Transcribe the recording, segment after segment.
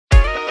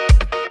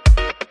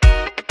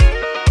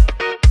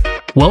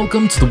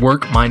Welcome to the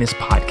Work Minus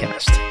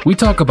podcast. We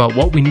talk about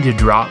what we need to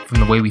drop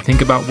from the way we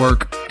think about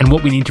work and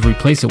what we need to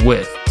replace it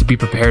with to be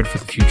prepared for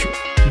the future.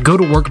 Go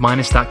to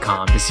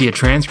workminus.com to see a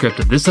transcript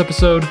of this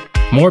episode,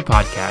 more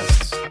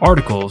podcasts,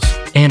 articles,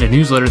 and a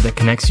newsletter that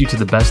connects you to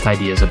the best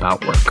ideas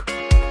about work.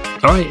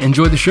 All right,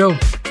 enjoy the show.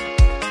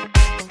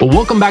 Well,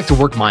 welcome back to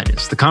Work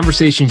Minus, the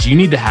conversations you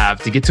need to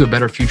have to get to a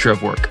better future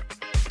of work.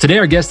 Today,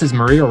 our guest is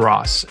Maria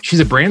Ross. She's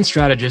a brand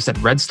strategist at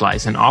Red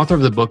Slice and author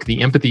of the book,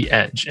 The Empathy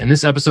Edge. And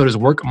this episode is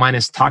Work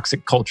Minus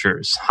Toxic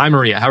Cultures. Hi,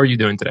 Maria. How are you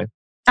doing today?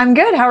 I'm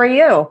good. How are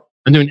you?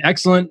 I'm doing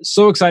excellent.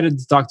 So excited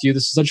to talk to you.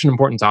 This is such an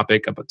important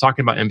topic about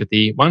talking about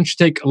empathy. Why don't you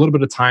take a little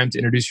bit of time to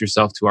introduce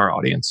yourself to our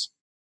audience?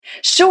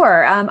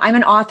 Sure. I'm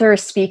an author, a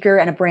speaker,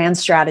 and a brand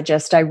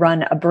strategist. I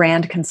run a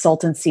brand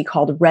consultancy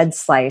called Red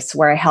Slice,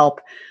 where I help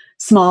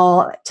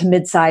small to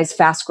mid-sized,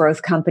 fast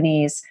growth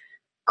companies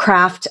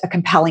craft a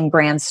compelling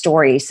brand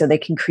story so they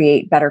can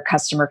create better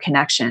customer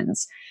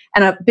connections.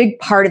 And a big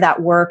part of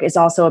that work is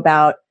also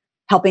about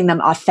helping them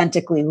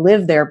authentically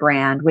live their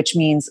brand, which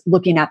means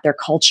looking at their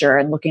culture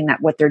and looking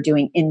at what they're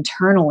doing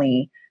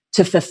internally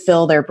to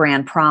fulfill their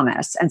brand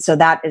promise. And so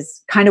that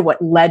is kind of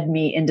what led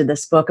me into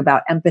this book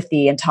about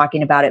empathy and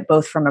talking about it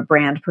both from a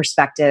brand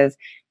perspective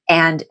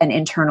and an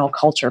internal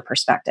culture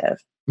perspective.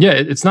 Yeah,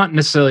 it's not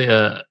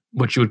necessarily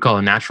what you would call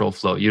a natural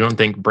flow. You don't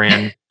think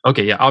brand...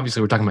 Okay, yeah,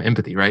 obviously we're talking about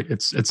empathy, right?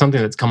 It's something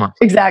that's come up.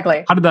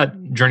 Exactly. How did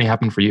that journey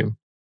happen for you?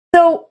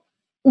 So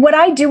what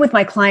I do with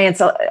my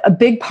clients, a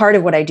big part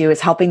of what I do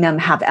is helping them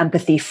have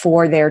empathy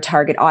for their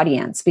target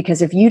audience.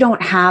 Because if you don't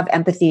have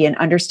empathy and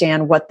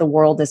understand what the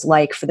world is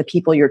like for the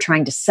people you're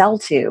trying to sell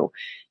to,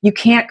 you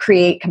can't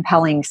create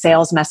compelling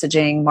sales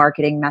messaging,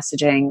 marketing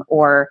messaging,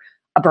 or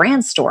a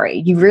brand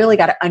story. You really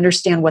got to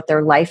understand what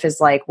their life is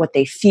like, what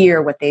they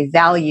fear, what they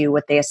value,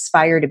 what they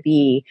aspire to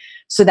be,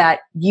 so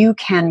that you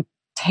can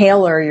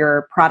tailor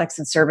your products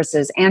and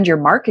services and your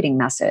marketing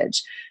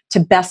message to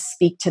best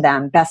speak to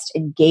them, best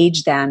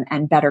engage them,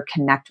 and better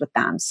connect with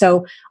them.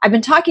 So I've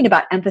been talking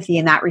about empathy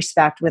in that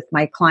respect with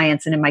my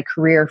clients and in my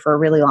career for a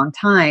really long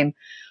time.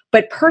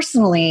 But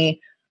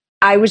personally,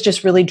 I was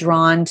just really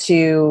drawn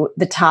to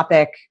the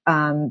topic,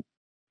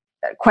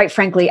 quite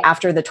frankly,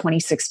 after the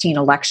 2016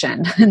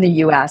 election in the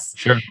US.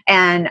 Sure.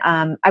 And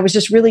I was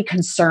just really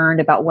concerned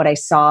about what I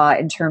saw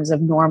in terms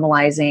of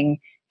normalizing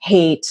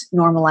hate,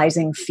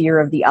 normalizing fear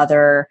of the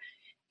other.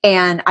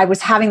 And I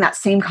was having that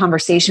same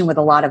conversation with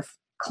a lot of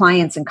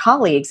clients and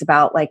colleagues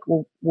about like,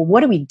 well,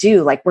 what do we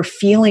do? Like, we're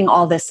feeling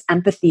all this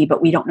empathy,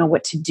 but we don't know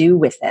what to do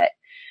with it.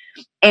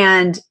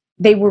 And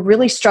they were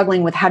really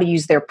struggling with how to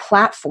use their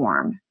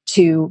platform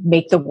to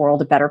make the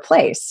world a better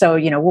place. So,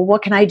 well,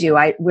 what can I do?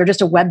 We're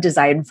just a web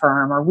design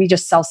firm, or we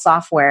just sell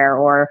software,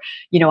 or,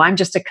 I'm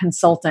just a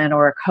consultant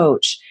or a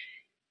coach.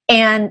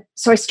 And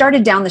so I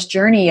started down this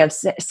journey of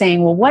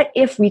saying, well, what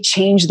if we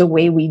change the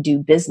way we do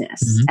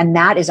business? Mm-hmm. And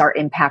that is our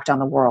impact on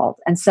the world.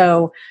 And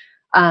so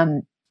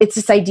it's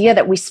this idea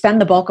that we spend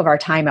the bulk of our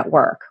time at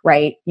work,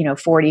 right?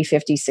 40,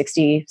 50,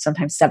 60,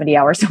 sometimes 70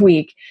 hours a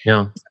week.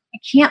 Yeah. If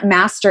we can't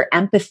master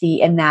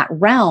empathy in that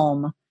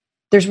realm,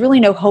 there's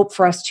really no hope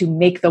for us to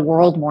make the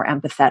world more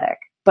empathetic.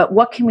 But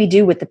what can we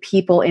do with the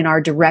people in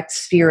our direct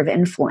sphere of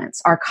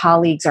influence, our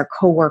colleagues, our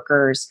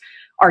coworkers,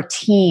 our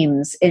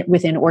teams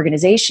within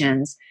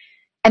organizations?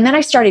 And then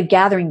I started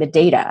gathering the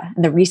data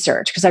and the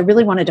research because I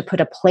really wanted to put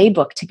a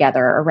playbook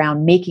together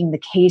around making the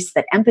case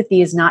that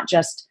empathy is not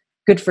just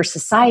good for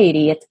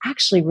society, it's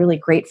actually really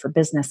great for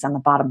business on the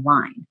bottom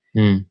line.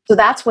 So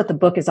that's what the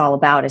book is all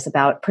about, is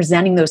about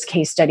presenting those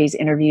case studies,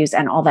 interviews,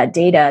 and all that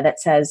data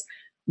that says,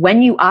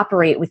 when you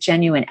operate with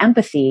genuine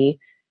empathy,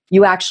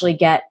 you actually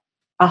get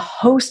a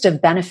host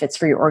of benefits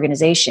for your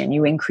organization.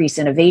 You increase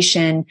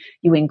innovation,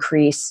 you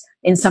increase,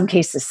 in some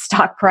cases,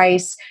 stock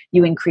price,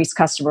 you increase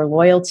customer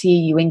loyalty,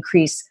 you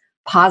increase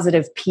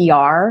positive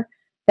PR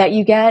that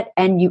you get,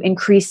 and you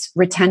increase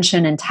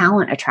retention and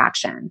talent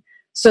attraction.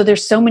 So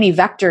there's so many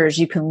vectors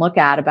you can look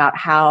at about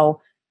how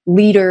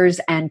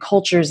leaders and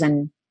cultures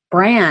and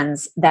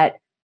brands that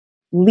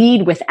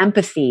lead with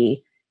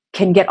empathy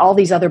can get all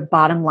these other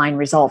bottom line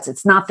results.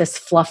 It's not this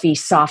fluffy,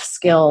 soft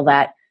skill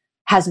that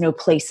has no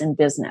place in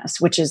business,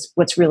 which is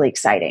what's really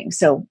exciting.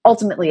 So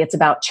ultimately, it's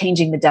about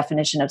changing the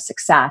definition of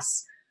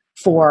success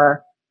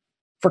for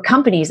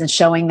companies and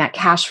showing that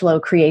cash flow,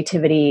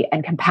 creativity,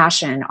 and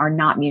compassion are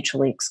not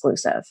mutually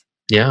exclusive.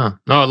 Yeah.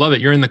 No, I love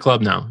it. You're in the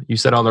club now. You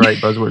said all the right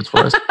buzzwords for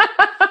us.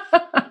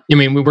 I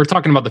mean, we're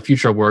talking about the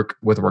future of work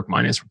with Work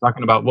Minus. We're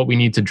talking about what we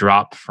need to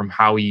drop from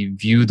how we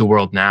view the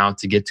world now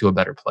to get to a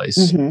better place.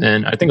 Mm-hmm.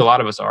 And I think a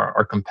lot of us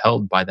are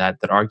compelled by that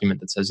argument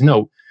that says,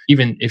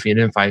 even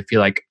if I feel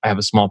like I have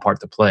a small part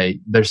to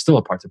play, there's still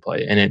a part to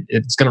play. And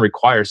it's going to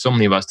require so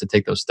many of us to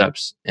take those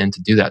steps and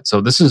to do that.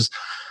 So this is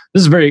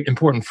very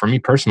important for me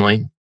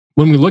personally.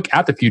 When we look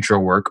at the future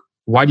of work,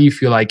 why do you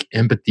feel like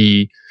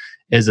empathy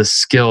is a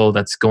skill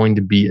that's going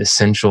to be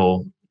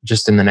essential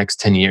just in the next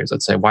 10 years,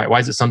 let's say? Why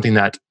is it something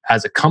that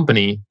as a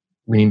company,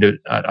 we need to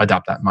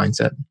adopt that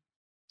mindset?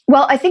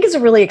 Well, I think it's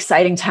a really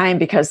exciting time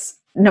because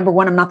number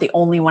one, I'm not the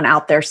only one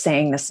out there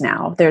saying this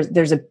now.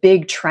 There's a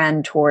big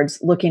trend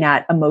towards looking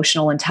at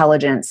emotional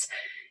intelligence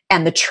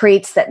and the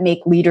traits that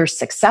make leaders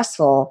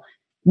successful,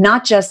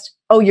 not just,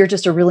 oh, you're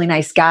just a really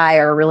nice guy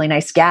or a really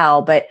nice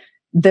gal, but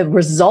the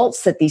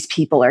results that these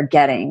people are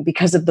getting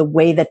because of the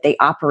way that they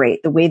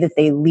operate, the way that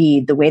they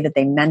lead, the way that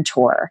they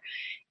mentor.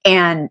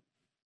 And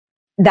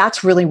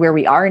that's really where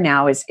we are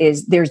now is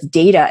there's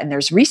data and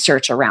there's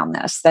research around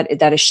this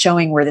that is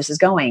showing where this is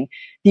going.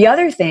 The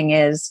other thing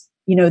is,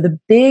 the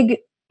big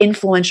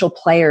influential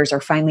players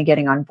are finally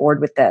getting on board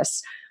with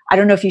this. I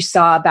don't know if you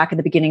saw back at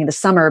the beginning of the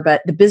summer,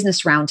 but the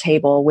Business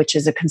Roundtable, which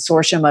is a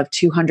consortium of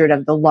 200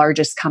 of the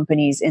largest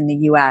companies in the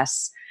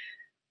US,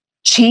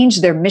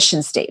 changed their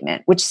mission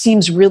statement, which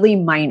seems really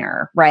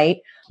minor, right?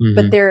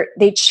 Mm-hmm. But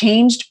they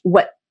changed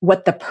what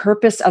the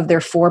purpose of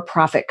their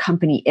for-profit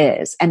company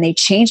is. And they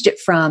changed it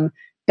from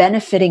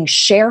benefiting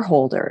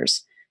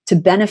shareholders to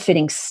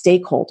benefiting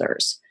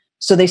stakeholders.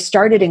 So they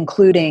started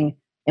including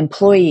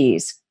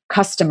employees,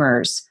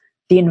 customers,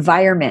 the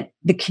environment,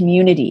 the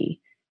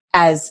community,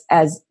 as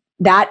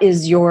that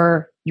is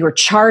your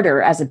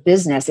charter as a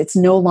business. It's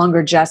no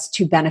longer just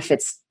to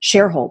benefit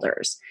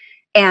shareholders.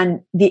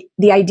 And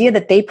the idea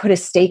that they put a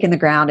stake in the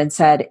ground and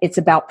said it's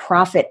about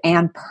profit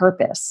and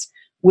purpose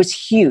was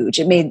huge.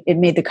 It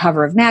made the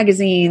cover of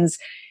magazines.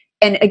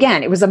 And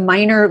again, it was a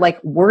minor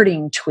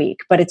wording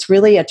tweak, but it's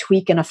really a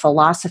tweak in a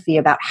philosophy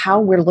about how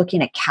we're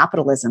looking at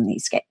capitalism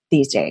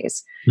these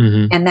days.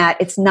 Mm-hmm. And that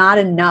it's not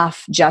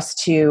enough just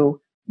to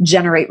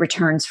generate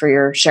returns for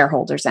your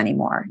shareholders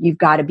anymore. You've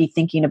got to be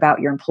thinking about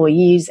your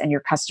employees and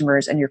your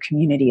customers and your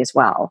community as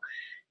well.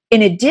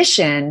 In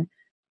addition,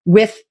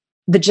 with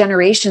the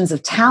generations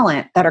of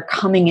talent that are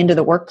coming into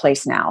the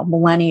workplace now,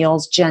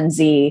 millennials, Gen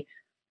Z,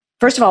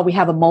 first of all, we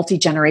have a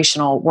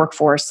multi-generational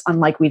workforce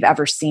unlike we've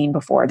ever seen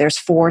before. There's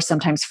 4,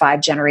 sometimes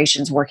 5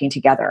 generations working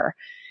together.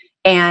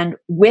 And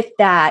with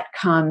that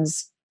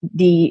comes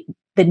the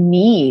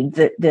need,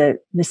 the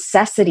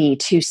necessity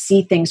to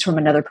see things from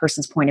another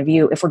person's point of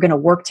view if we're going to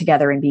work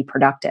together and be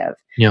productive.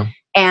 Yeah.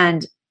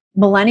 And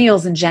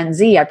millennials and Gen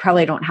Z, I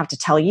probably don't have to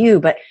tell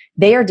you, but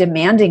they are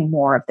demanding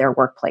more of their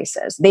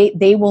workplaces.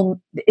 They will,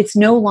 it's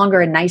no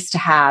longer a nice to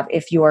have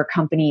if your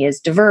company is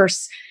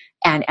diverse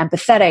and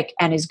empathetic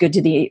and is good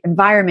to the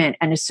environment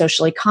and is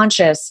socially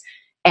conscious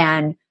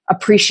and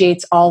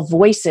appreciates all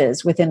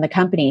voices within the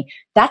company.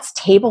 That's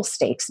table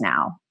stakes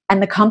now.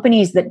 And the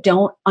companies that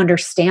don't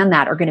understand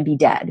that are going to be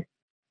dead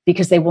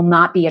because they will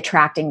not be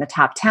attracting the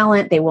top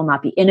talent. They will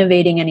not be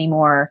innovating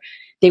anymore.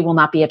 They will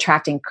not be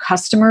attracting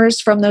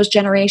customers from those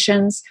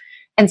generations.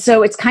 And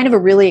so it's kind of a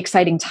really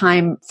exciting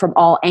time from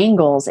all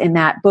angles in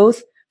that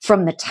both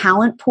from the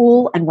talent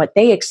pool and what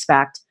they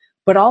expect,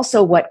 but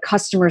also what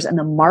customers and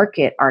the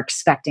market are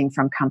expecting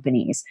from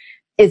companies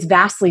is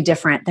vastly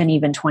different than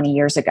even 20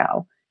 years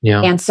ago.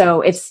 Yeah. And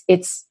so it's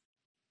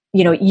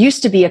it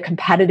used to be a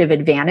competitive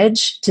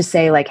advantage to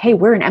say hey,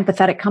 we're an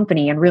empathetic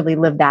company and really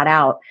live that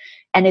out.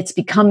 And it's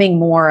becoming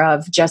more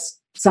of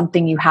just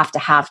something you have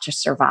to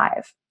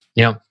survive.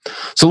 Yeah.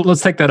 So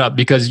let's take that up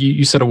because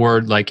you said a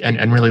word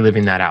and really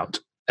living that out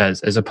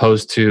as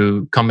opposed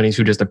to companies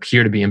who just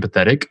appear to be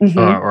empathetic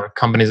or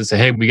companies that say,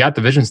 hey, we got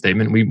the vision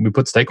statement. We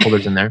put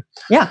stakeholders in there.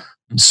 Yeah.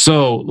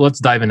 So let's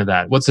dive into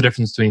that. What's the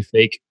difference between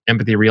fake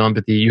empathy, real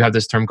empathy? You have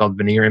this term called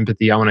veneer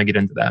empathy. I want to get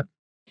into that.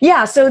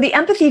 Yeah. So the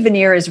empathy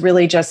veneer is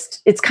really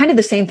it's kind of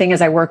the same thing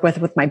as I work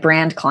with my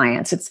brand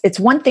clients. It's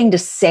one thing to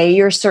say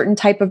you're a certain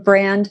type of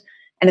brand,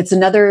 and it's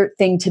another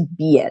thing to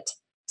be it.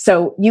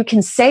 So you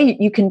can say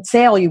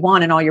all you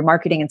want in all your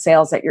marketing and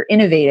sales that you're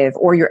innovative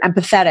or you're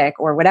empathetic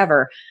or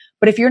whatever.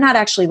 But if you're not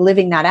actually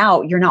living that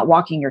out, you're not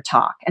walking your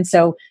talk. And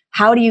so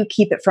how do you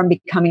keep it from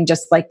becoming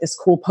just like this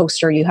cool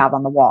poster you have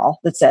on the wall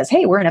that says,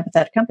 hey, we're an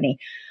empathetic company?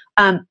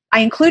 I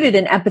included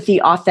an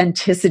empathy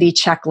authenticity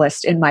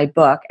checklist in my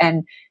book.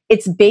 And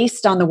it's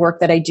based on the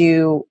work that I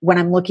do when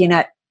I'm looking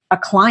at a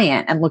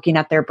client and looking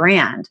at their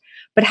brand.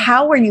 But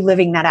how are you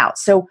living that out?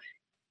 So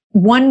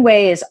one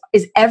way is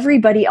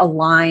everybody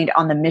aligned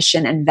on the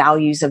mission and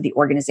values of the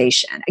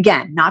organization?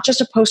 Again, not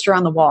just a poster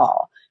on the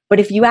wall, but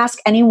if you ask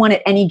anyone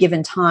at any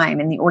given time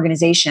in the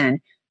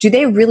organization, do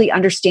they really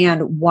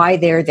understand why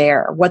they're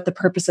there, what the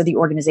purpose of the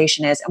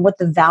organization is, and what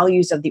the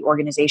values of the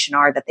organization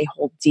are that they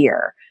hold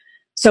dear?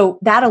 So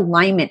that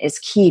alignment is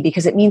key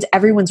because it means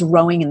everyone's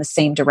rowing in the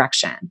same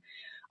direction.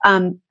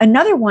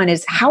 Another one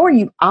is, how are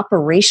you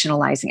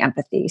operationalizing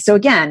empathy? So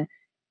again,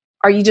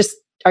 are you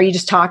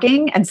just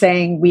talking and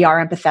saying we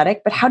are empathetic?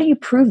 But how do you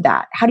prove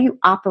that? How do you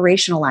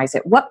operationalize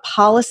it? What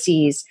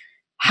policies,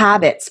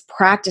 habits,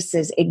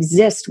 practices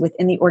exist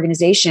within the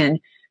organization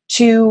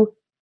to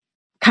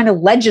kind of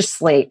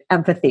legislate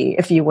empathy,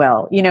 if you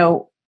will?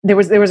 There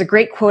was a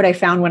great quote I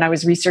found when I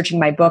was researching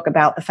my book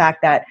about the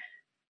fact that,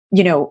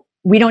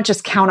 we don't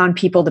just count on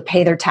people to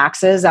pay their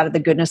taxes out of the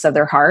goodness of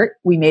their heart.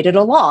 We made it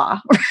a law,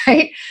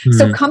 right? Mm-hmm.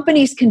 So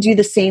companies can do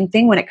the same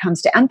thing when it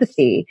comes to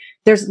empathy.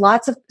 There's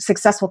lots of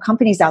successful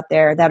companies out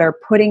there that are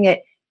putting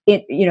it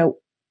in,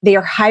 they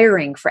are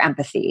hiring for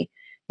empathy.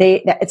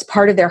 It's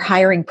part of their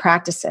hiring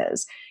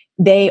practices.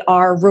 They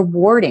are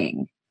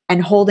rewarding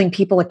and holding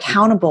people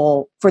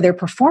accountable for their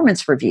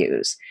performance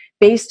reviews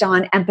based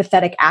on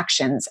empathetic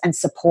actions and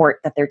support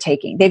that they're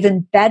taking. They've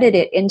embedded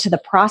it into the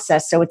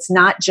process. So it's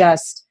not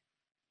just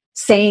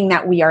saying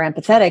that we are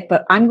empathetic,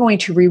 but I'm going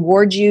to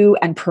reward you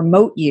and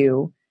promote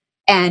you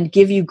and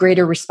give you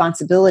greater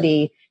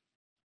responsibility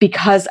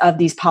because of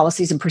these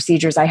policies and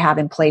procedures I have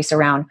in place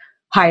around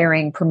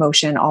hiring,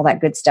 promotion, all that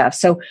good stuff.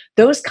 So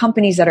those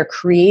companies that are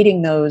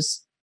creating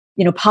those,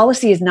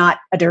 policy is not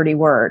a dirty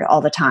word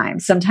all the time.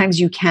 Sometimes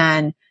you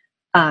can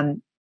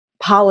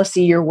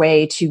policy your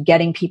way to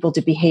getting people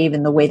to behave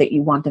in the way that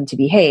you want them to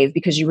behave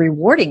because you're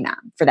rewarding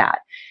them for that.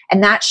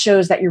 And that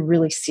shows that you're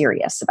really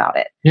serious about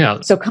it. Yeah.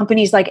 So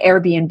companies like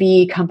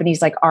Airbnb,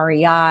 companies like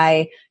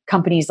REI,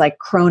 companies like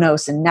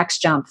Kronos and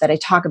NextJump that I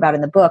talk about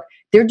in the book,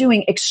 they're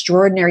doing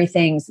extraordinary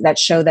things that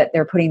show that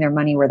they're putting their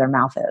money where their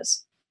mouth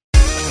is.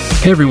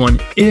 Hey everyone,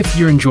 if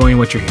you're enjoying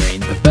what you're hearing,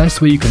 the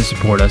best way you can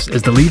support us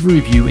is to leave a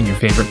review in your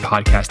favorite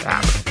podcast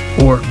app.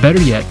 Or better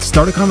yet,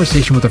 start a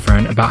conversation with a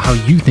friend about how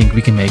you think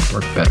we can make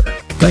work better.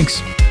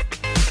 Thanks.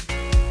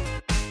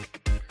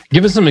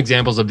 Give us some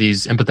examples of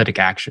these empathetic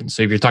actions.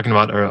 So if you're talking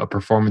about a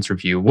performance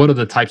review, what are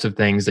the types of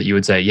things that you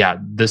would say, yeah,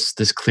 this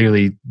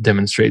clearly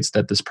demonstrates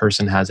that this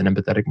person has an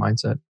empathetic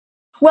mindset?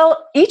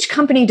 Well, each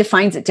company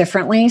defines it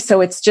differently.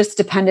 So it's just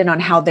dependent on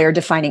how they're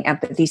defining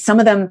empathy. Some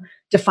of them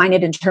define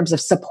it in terms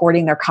of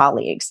supporting their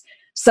colleagues.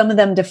 Some of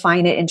them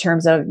define it in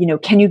terms of,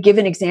 can you give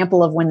an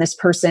example of when this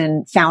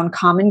person found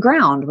common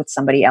ground with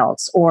somebody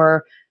else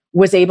or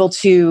was able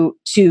to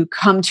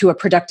come to a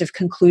productive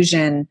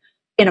conclusion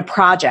in a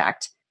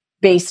project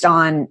based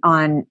on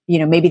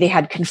maybe they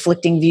had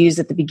conflicting views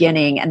at the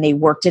beginning and they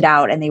worked it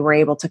out and they were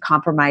able to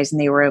compromise and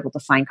they were able to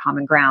find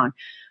common ground.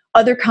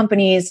 Other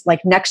companies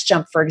like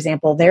NextJump, for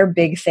example, their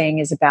big thing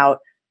is about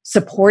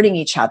supporting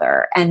each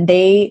other. And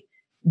they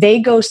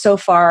go so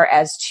far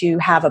as to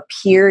have a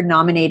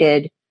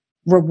peer-nominated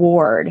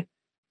reward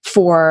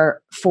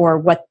for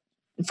what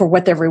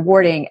they're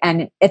rewarding.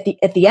 And at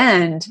the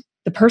end,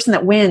 the person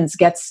that wins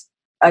gets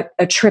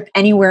a trip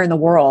anywhere in the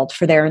world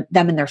for them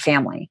and their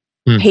family,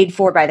 paid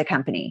for by the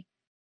company.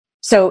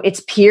 So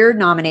it's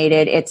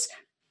peer-nominated.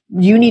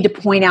 You need to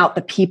point out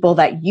the people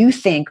that you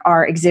think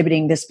are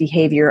exhibiting this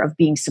behavior of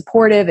being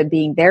supportive and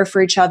being there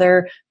for each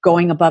other,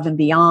 going above and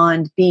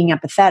beyond, being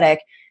empathetic.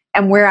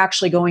 And we're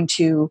actually going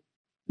to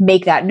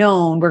make that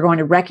known. We're going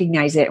to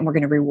recognize it and we're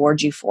going to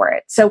reward you for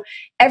it. So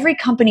every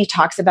company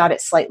talks about it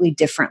slightly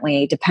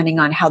differently depending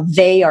on how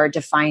they are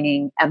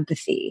defining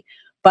empathy.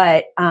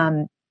 But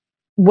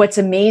what's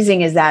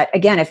amazing is that,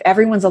 again, if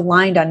everyone's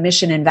aligned on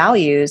mission and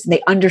values,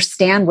 they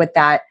understand what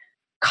that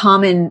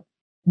common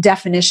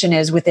definition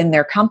is within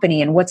their company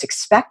and what's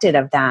expected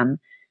of them,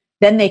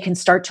 then they can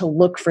start to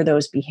look for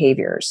those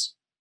behaviors.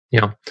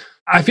 Yeah.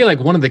 I feel like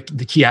one of the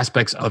key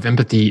aspects of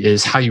empathy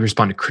is how you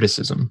respond to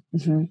criticism.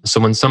 Mm-hmm. So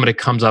when somebody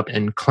comes up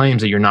and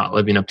claims that you're not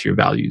living up to your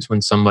values,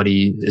 when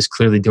somebody is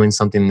clearly doing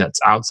something that's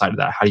outside of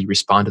that, how do you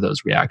respond to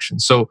those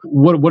reactions? So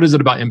what is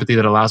it about empathy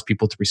that allows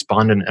people to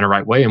respond in a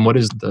right way? And what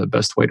is the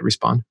best way to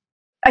respond?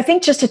 I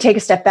think just to take a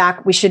step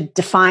back, we should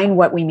define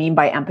what we mean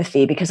by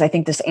empathy, because I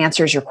think this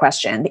answers your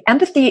question. The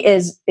empathy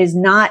is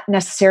not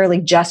necessarily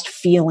just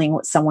feeling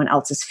what someone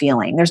else is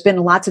feeling. There's been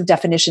lots of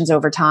definitions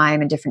over time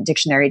and different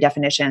dictionary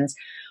definitions.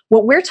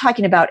 What we're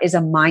talking about is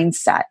a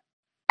mindset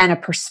and a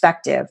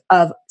perspective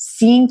of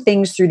seeing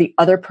things through the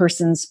other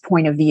person's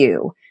point of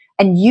view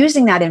and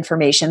using that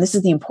information, this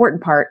is the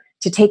important part,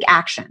 to take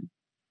action.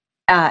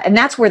 And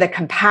that's where the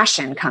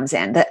compassion comes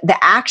in. The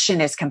action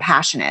is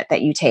compassionate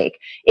that you take.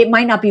 It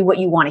might not be what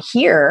you want to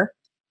hear,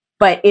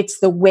 but it's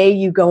the way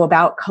you go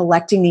about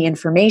collecting the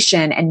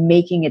information and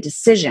making a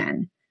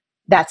decision.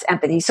 That's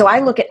empathy. So I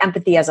look at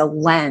empathy as a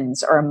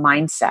lens or a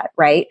mindset,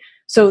 right?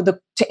 So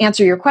to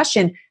answer your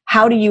question,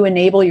 how do you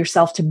enable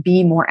yourself to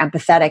be more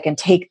empathetic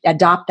and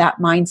adopt that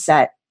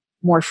mindset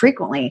more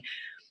frequently?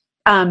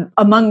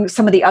 Among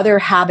some of the other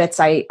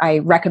habits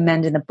I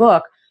recommend in the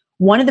book,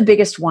 one of the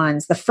biggest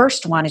ones, the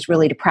first one, is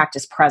really to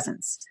practice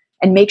presence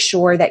and make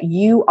sure that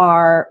you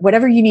are,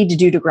 whatever you need to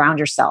do to ground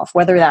yourself,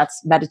 whether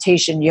that's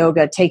meditation,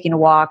 yoga, taking a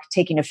walk,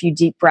 taking a few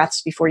deep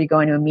breaths before you go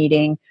into a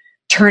meeting,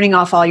 turning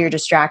off all your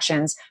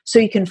distractions so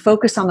you can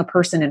focus on the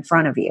person in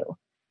front of you.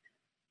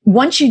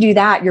 Once you do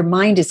that, your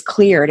mind is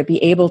clear to be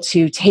able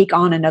to take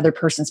on another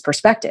person's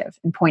perspective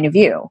and point of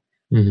view.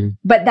 Mm-hmm.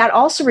 But that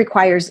also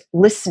requires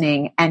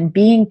listening and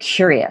being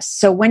curious.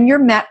 So when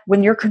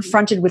you're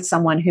confronted with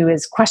someone who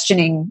is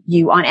questioning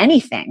you on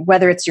anything,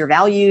 whether it's your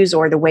values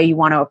or the way you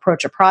want to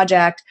approach a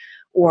project,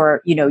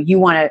 or you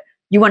want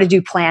to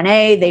do plan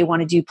A, they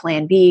want to do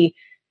plan B,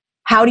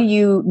 how do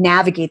you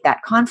navigate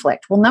that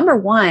conflict? Well, number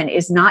one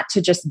is not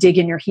to just dig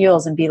in your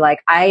heels and be like,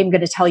 I'm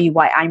going to tell you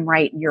why I'm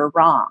right and you're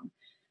wrong.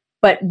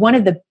 But one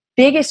of the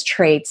biggest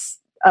traits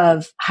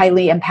of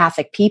highly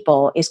empathic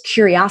people is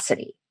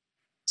curiosity.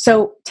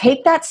 So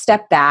take that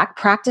step back,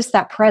 practice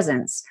that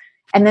presence,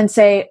 and then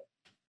say,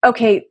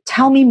 okay,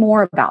 tell me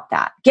more about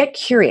that. Get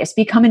curious,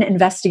 become an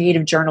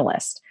investigative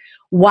journalist.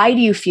 Why do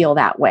you feel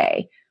that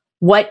way?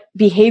 What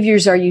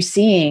behaviors are you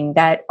seeing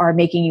that are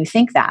making you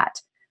think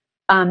that?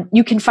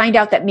 you can find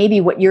out that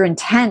maybe what your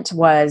intent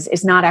was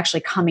is not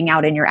actually coming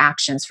out in your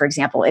actions, for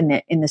example,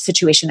 in the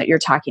situation that you're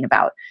talking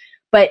about.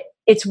 But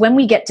it's when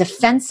we get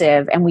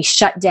defensive and we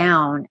shut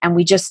down and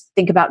we just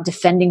think about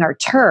defending our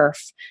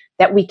turf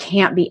that we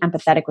can't be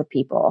empathetic with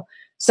people.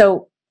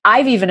 So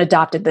I've even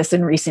adopted this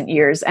in recent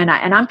years, and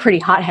I'm pretty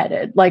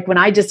hot-headed. Like when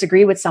I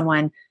disagree with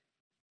someone,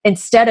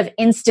 instead of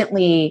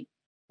instantly,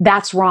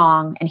 that's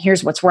wrong and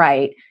here's what's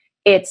right,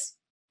 it's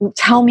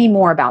tell me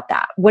more about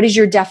that. What is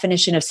your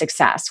definition of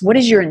success? What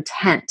is your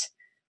intent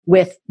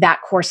with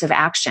that course of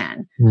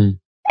action?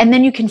 And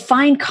then you can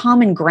find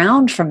common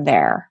ground from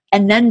there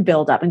and then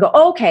build up and go,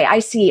 oh, okay, I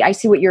see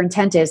what your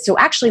intent is. So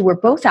actually we're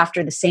both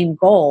after the same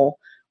goal.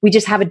 We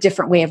just have a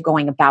different way of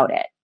going about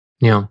it.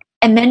 Yeah.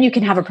 And then you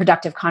can have a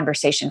productive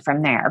conversation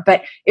from there.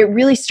 But it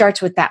really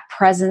starts with that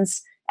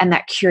presence and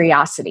that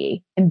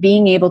curiosity and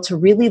being able to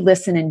really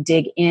listen and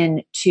dig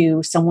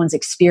into someone's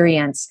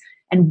experience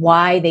and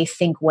why they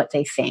think what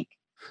they think.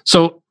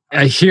 So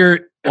I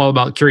hear all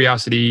about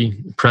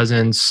curiosity,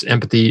 presence,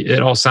 empathy.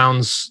 It all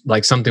sounds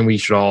like something we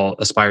should all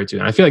aspire to.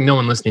 And I feel like no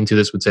one listening to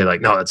this would say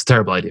like, no, that's a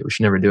terrible idea. We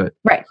should never do it.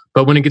 Right.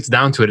 But when it gets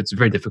down to it, it's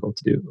very difficult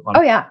to do.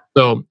 Oh, yeah.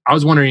 So I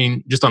was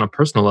wondering, just on a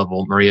personal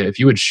level, Maria, if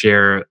you would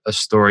share a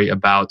story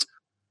about,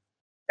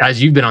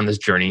 as you've been on this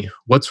journey,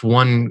 what's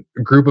one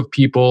group of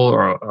people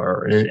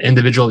or an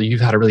individual that you've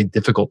had a really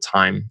difficult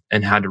time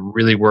and had to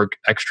really work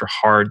extra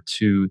hard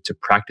to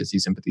practice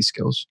these empathy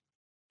skills?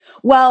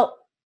 Well,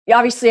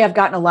 obviously, I've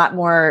gotten a lot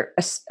more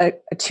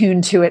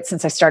attuned to it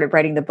since I started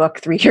writing the book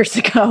 3 years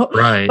ago.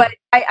 Right. But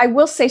I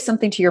will say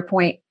something to your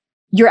point.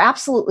 You're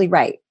absolutely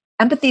right.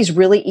 Empathy is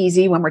really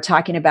easy when we're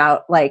talking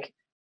about like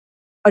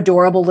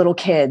adorable little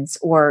kids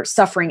or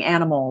suffering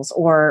animals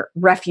or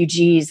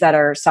refugees that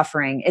are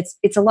suffering.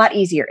 It's a lot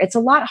easier. It's a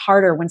lot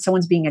harder when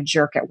someone's being a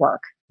jerk at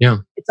work. Yeah.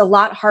 It's a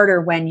lot harder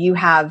when you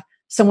have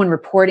someone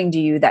reporting to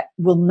you that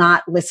will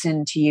not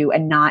listen to you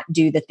and not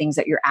do the things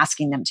that you're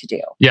asking them to do.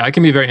 Yeah, I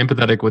can be very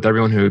empathetic with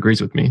everyone who agrees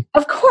with me.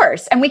 Of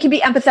course. And we can be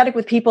empathetic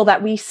with people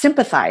that we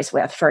sympathize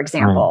with, for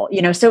example.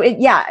 Right. So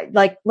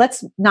like,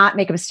 let's not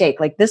make a mistake.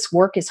 Like this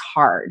work is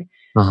hard.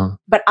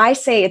 But I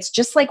say it's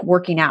just like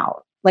working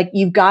out. Like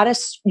you've got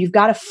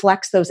to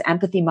flex those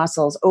empathy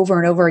muscles over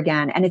and over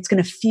again. And it's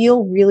going to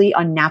feel really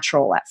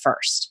unnatural at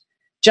first.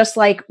 Just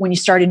like when you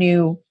start a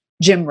new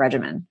gym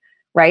regimen.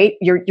 Right?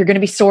 You're going to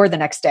be sore the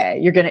next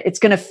day. It's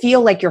going to feel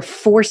like you're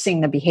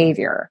forcing the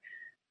behavior.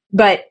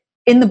 But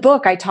in the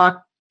book, I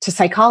talk to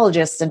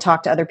psychologists and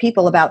talk to other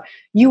people about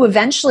you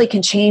eventually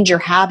can change your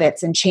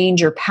habits and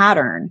change your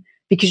pattern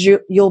because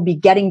you'll be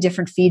getting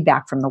different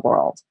feedback from the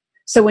world.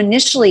 So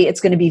initially it's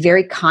going to be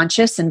very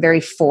conscious and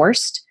very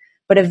forced,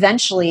 but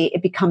eventually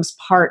it becomes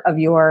part of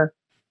your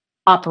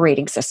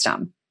operating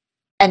system.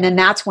 And then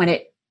that's when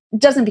it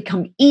doesn't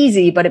become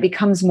easy, but it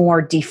becomes more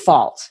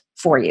default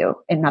for you,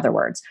 in other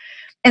words.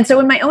 And so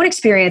in my own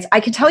experience, I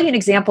can tell you an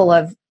example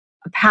of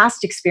a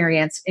past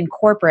experience in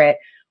corporate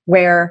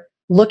where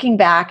looking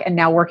back and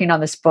now working on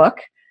this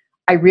book,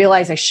 I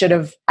realized I should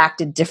have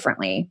acted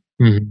differently.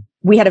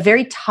 We had a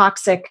very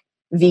toxic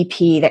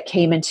VP that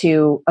came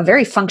into a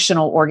very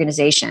functional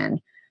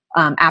organization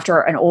after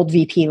an old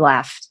VP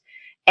left.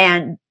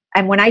 And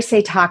when I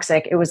say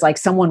toxic, it was like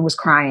someone was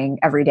crying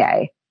every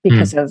day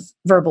because of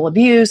verbal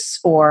abuse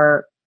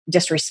or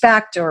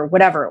disrespect or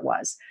whatever it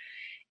was.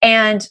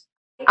 And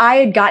I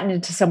had gotten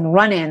into some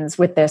run-ins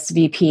with this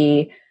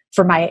VP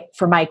for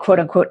my quote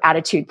unquote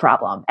attitude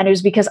problem. And it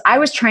was because I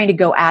was trying to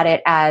go at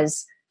it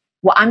as,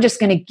 well, I'm just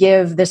going to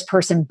give this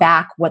person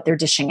back what they're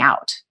dishing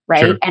out.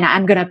 Right. Sure. And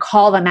I'm going to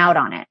call them out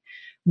on it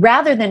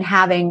rather than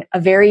having a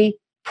very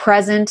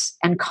present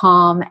and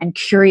calm and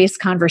curious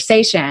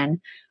conversation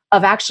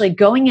of actually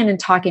going in and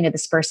talking to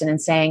this person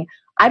and saying,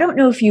 I don't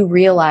know if you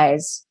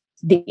realize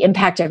the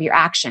impact of your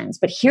actions,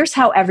 but here's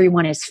how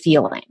everyone is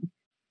feeling.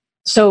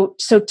 So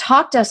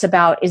talk to us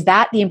about, is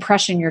that the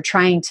impression you're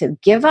trying to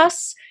give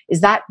us? Is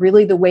that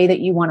really the way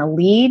that you want to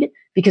lead?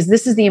 Because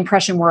this is the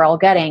impression we're all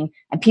getting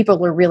and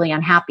people are really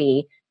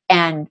unhappy.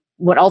 And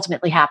what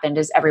ultimately happened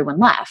is everyone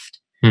left.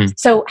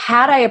 So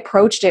had I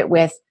approached it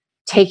with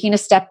taking a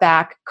step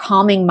back,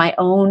 calming my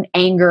own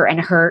anger and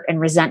hurt and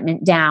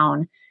resentment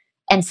down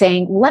and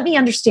saying, let me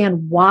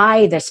understand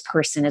why this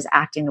person is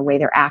acting the way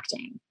they're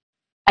acting,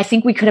 I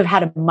think we could have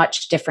had a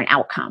much different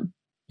outcome.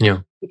 Yeah.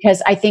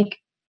 Because I think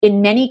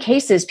in many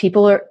cases,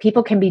 people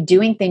can be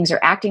doing things or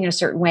acting in a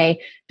certain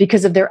way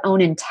because of their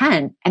own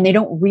intent, and they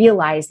don't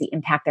realize the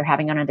impact they're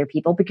having on other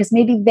people because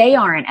maybe they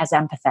aren't as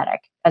empathetic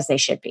as they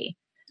should be.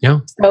 Yeah.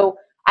 So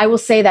I will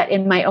say that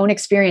in my own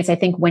experience, I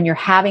think when you're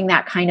having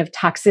that kind of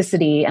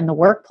toxicity in the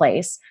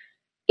workplace,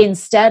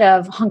 instead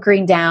of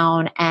hunkering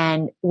down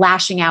and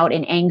lashing out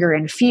in anger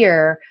and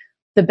fear,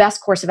 the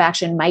best course of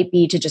action might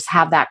be to just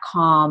have that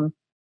calm,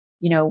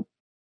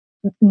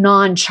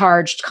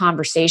 non-charged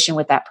conversation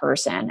with that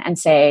person and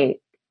say,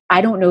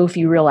 I don't know if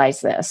you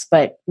realize this,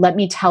 but let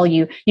me tell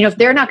you, if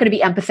they're not going to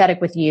be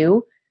empathetic with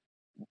you,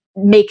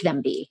 make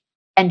them be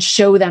and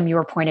show them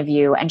your point of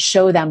view and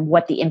show them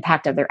what the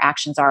impact of their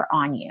actions are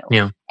on you.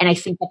 Yeah. And I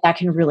think that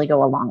can really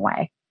go a long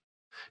way.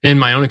 In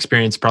my own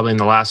experience, probably in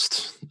the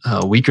last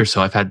week or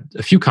so, I've had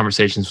a few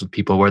conversations with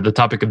people where the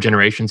topic of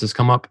generations has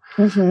come up,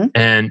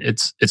 and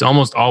it's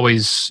almost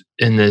always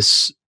in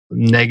this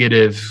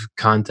negative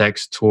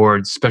context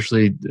towards,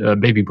 especially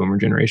baby boomer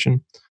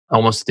generation,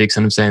 almost to the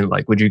extent of saying,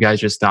 like, would you guys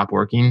just stop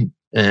working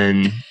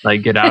and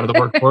like get out of the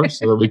workforce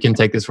so that we can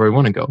take this where we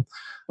want to go?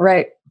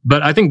 Right.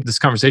 But I think this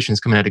conversation is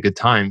coming at a good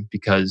time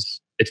because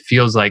it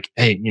feels like,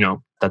 hey,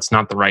 that's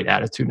not the right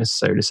attitude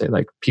necessarily to say,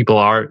 like, people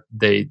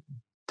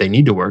they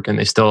need to work and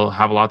they still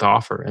have a lot to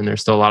offer. And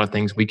there's still a lot of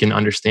things we can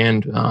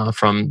understand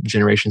from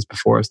generations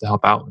before us to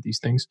help out with these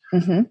things.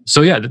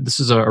 So yeah, this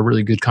is a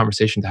really good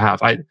conversation to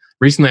have.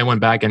 Recently I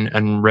went back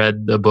and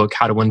read the book,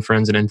 How to Win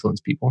Friends and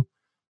Influence People,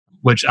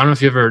 which I don't know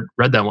if you ever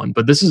read that one,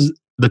 but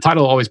the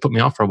title always put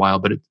me off for a while,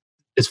 but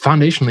it's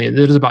foundationally, it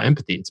is about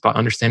empathy. It's about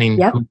understanding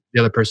who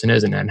the other person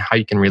is and how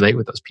you can relate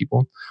with those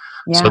people.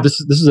 Yeah. So this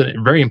is a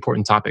very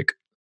important topic.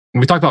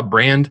 We talk about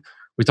brand,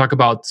 we talk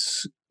about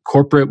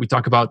corporate, we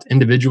talk about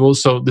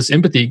individuals. So this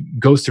empathy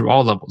goes through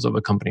all levels of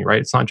a company, right?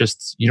 It's not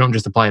just, you don't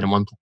just apply it in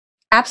one place.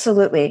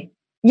 Absolutely.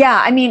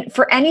 Yeah. I mean,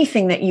 for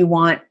anything that you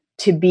want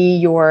to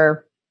be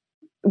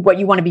what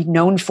you want to be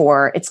known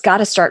for, it's got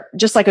to start,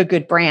 just like a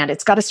good brand,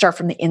 it's got to start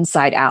from the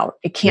inside out.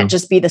 It can't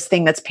just be this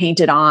thing that's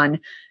painted on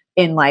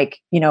in like,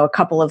 a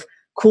couple of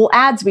cool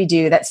ads we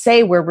do that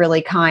say we're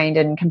really kind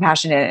and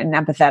compassionate and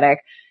empathetic.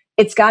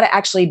 It's got to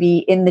actually be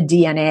in the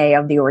DNA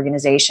of the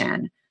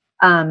organization.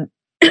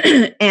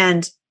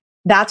 And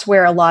that's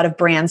where a lot of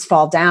brands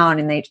fall down.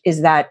 And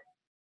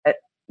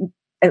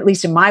at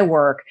least in my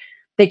work,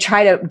 they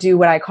try to do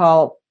what I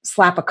call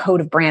slap a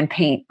coat of brand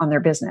paint on their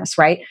business,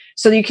 right?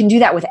 So you can do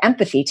that with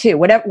empathy too,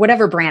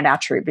 whatever brand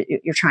attribute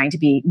you're trying to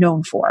be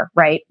known for,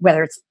 right?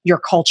 Whether it's your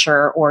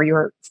culture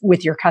or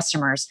with your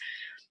customers.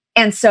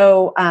 And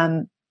so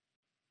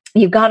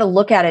you've got to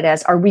look at it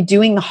as, are we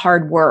doing the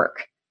hard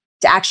work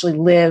to actually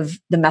live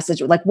the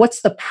message? Like,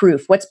 what's the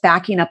proof? What's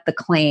backing up the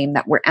claim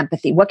that we're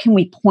empathy? What can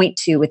we point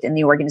to within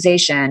the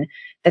organization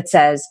that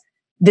says,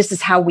 this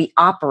is how we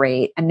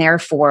operate, and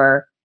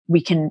therefore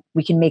we can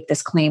make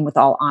this claim with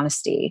all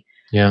honesty?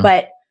 Yeah.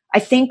 But I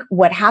think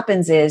what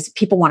happens is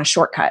people want a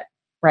shortcut,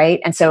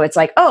 right? And so it's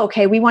like, oh,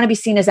 okay, we want to be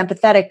seen as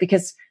empathetic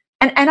because,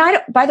 and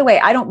by the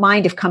way, I don't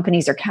mind if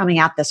companies are coming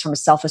at this from a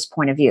selfish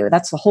point of view.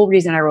 That's the whole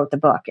reason I wrote the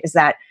book, is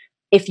that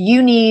if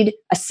you need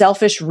a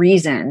selfish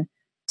reason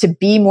to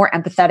be more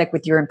empathetic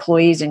with your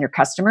employees and your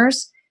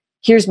customers,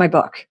 here's my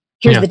book.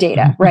 Here's the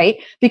data, right?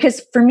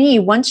 Because for me,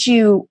 once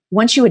you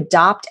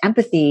adopt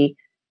empathy,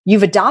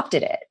 you've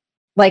adopted it.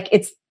 Like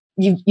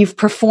you've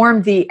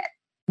performed the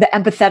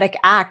empathetic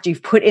act.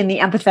 You've put in the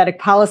empathetic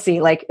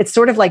policy. Like, it's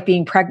sort of like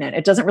being pregnant.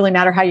 It doesn't really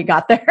matter how you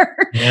got there.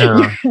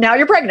 Yeah. Now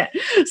you're pregnant.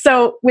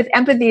 So with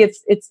empathy,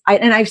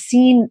 and I've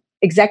seen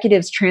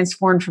executives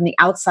transformed from the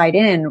outside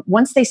in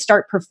once they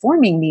start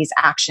performing these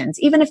actions,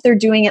 even if they're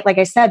doing it, like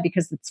I said,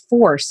 because it's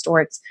forced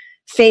or it's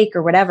fake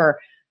or whatever,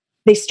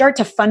 they start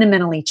to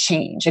fundamentally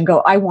change and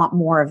go, I want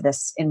more of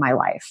this in my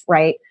life.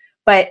 Right.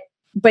 But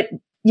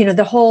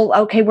the whole,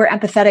 okay, we're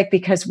empathetic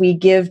because we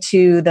give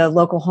to the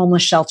local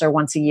homeless shelter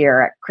once a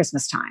year at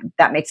Christmas time.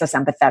 That makes us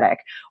empathetic.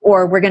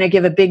 Or we're going to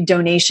give a big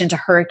donation to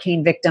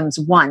hurricane victims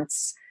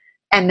once,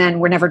 and then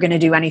we're never going to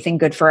do anything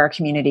good for our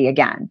community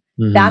again.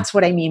 That's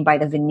what I mean by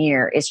the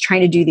veneer, is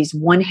trying to do these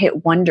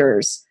one-hit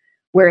wonders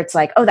where it's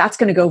like, oh, that's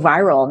going to go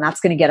viral and that's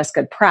going to get us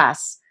good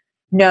press.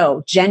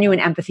 No, genuine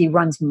empathy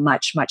runs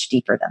much, much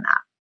deeper than that.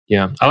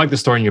 Yeah. I like the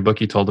story in your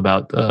book you told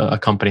about a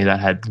company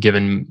that had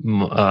given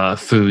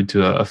food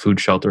to a food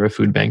shelter, a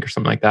food bank or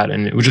something like that.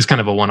 And it was just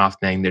kind of a one-off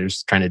thing. They're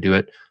just trying to do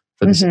it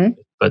for this.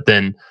 But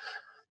then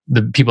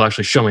the people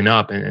actually showing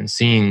up and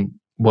seeing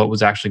what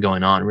was actually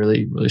going on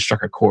really, really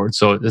struck a chord.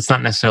 So it's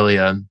not necessarily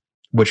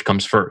which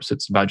comes first.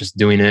 It's about just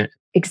doing it.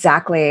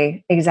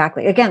 Exactly.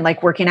 Again,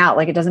 like working out,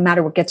 like it doesn't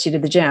matter what gets you to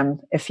the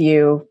gym. If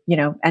you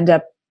end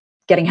up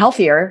getting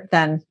healthier,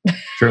 then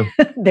true.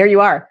 There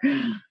you are.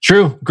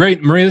 True.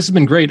 Great. Maria, this has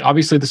been great.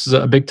 Obviously, this is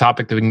a big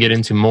topic that we can get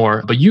into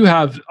more, but you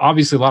have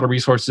obviously a lot of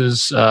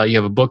resources. You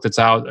have a book that's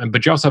out,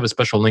 but you also have a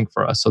special link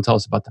for us. So tell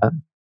us about that.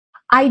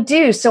 I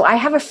do. So I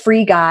have a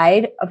free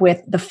guide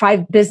with the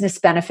 5 business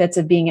benefits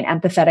of being an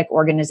empathetic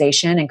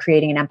organization and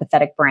creating an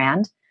empathetic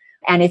brand.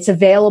 And it's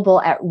available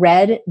at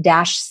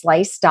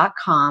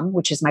red-slice.com,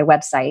 which is my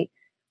website,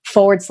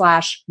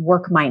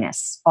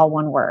 /work-, all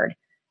one word.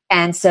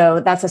 And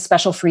so that's a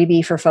special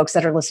freebie for folks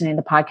that are listening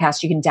to the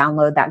podcast. You can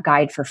download that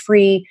guide for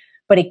free,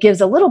 but it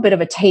gives a little bit of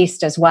a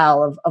taste as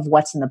well of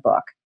what's in the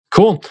book.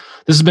 Cool.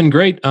 This has been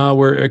great.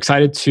 We're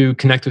excited to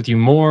connect with you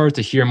more,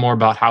 to hear more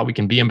about how we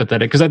can be empathetic.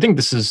 Because I think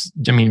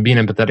being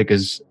empathetic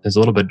is a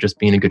little bit just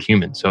being a good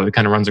human. So it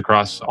kind of runs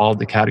across all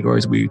the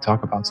categories we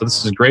talk about. So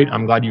this is great.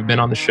 I'm glad you've been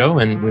on the show,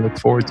 and we look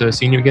forward to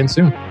seeing you again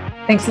soon.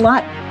 Thanks a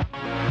lot.